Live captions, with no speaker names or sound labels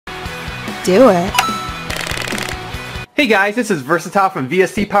do it. Hey guys, this is vstPower from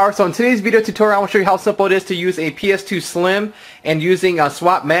vstPower. So in today's video tutorial, I want to show you how simple it is to use a PS2 Slim and using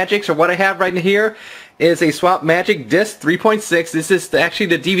Swap Magic. So what I have right here is a Swap Magic disc 3.6. This is actually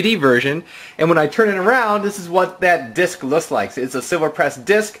the DVD version, and when I turn it around, this is what that disc looks like. It's a silver pressed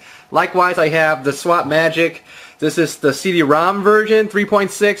disc. Likewise, I have the Swap Magic. This is the CD-ROM version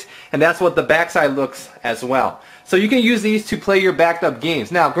 3.6, and that's what the backside looks as well. So you can use these to play your backed up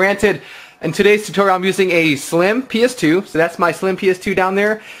games. Now granted, in today's tutorial I'm using a Slim PS2, so that's my Slim PS2 down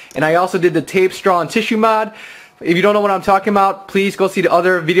there, and I also did the tape, straw, and tissue mod. If you don't know what I'm talking about, please go see the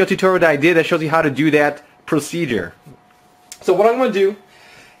other video tutorial that I did that shows you how to do that procedure. So what I'm going to do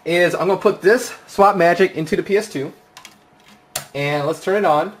is I'm going to put this Swap Magic into the PS2, and let's turn it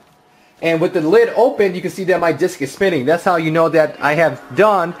on. And with the lid open, you can see that my disc is spinning. That's how you know that I have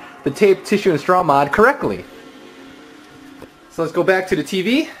done the tape, tissue, and straw mod correctly. So let's go back to the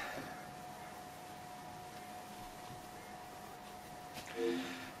TV.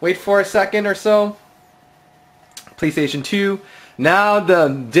 Wait for a second or so. PlayStation 2. Now the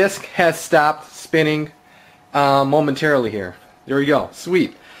disc has stopped spinning momentarily here. There we go.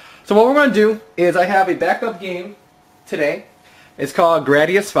 Sweet. So what we're going to do is I have a backup game today. It's called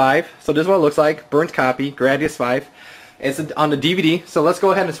Gradius 5. So this is what it looks like. Burnt copy. Gradius 5. It's on the DVD. So let's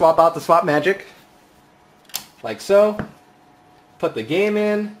go ahead and swap out the Swap Magic. Like so. Put the game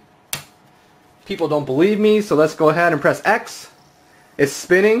in. People don't believe me, so let's go ahead and press X. It's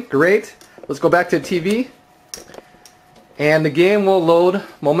spinning. Great. Let's go back to the TV. And the game will load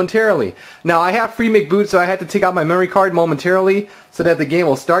momentarily. Now I have free make boot, so I had to take out my memory card momentarily so that the game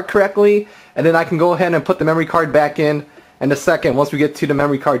will start correctly, and then I can go ahead and put the memory card back in a second once we get to the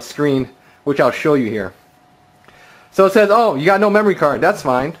memory card screen, which I'll show you here. So it says, oh, you got no memory card. That's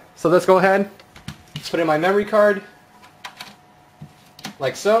fine. So let's go ahead, put in my memory card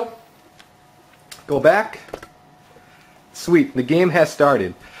like so. Go back. Sweet, the game has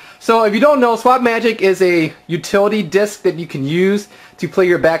started. So if you don't know, Swap Magic is a utility disc that you can use to play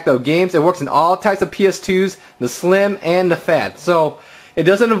your backed up games. It works in all types of PS2s, the Slim and the Fat. So it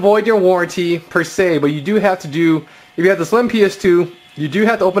doesn't avoid your warranty per se, but you do have to do, if you have the Slim PS2, you do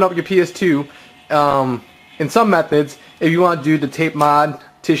have to open up your PS2 in some methods if you want to do the tape mod,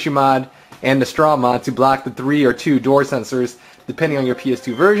 tissue mod, and the straw mod to block the 3 or 2 door sensors depending on your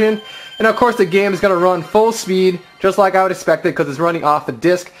PS2 version. And of course the game is going to run full speed just like I would expect it because it's running off the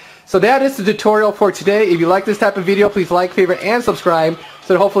disc. So that is the tutorial for today. If you like this type of video, please like, favorite, and subscribe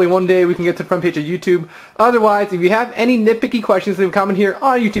so that hopefully one day we can get to the front page of YouTube. Otherwise, if you have any nitpicky questions, leave a comment here on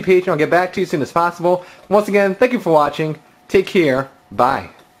our YouTube page and I'll get back to you as soon as possible. Once again, thank you for watching. Take care. Bye.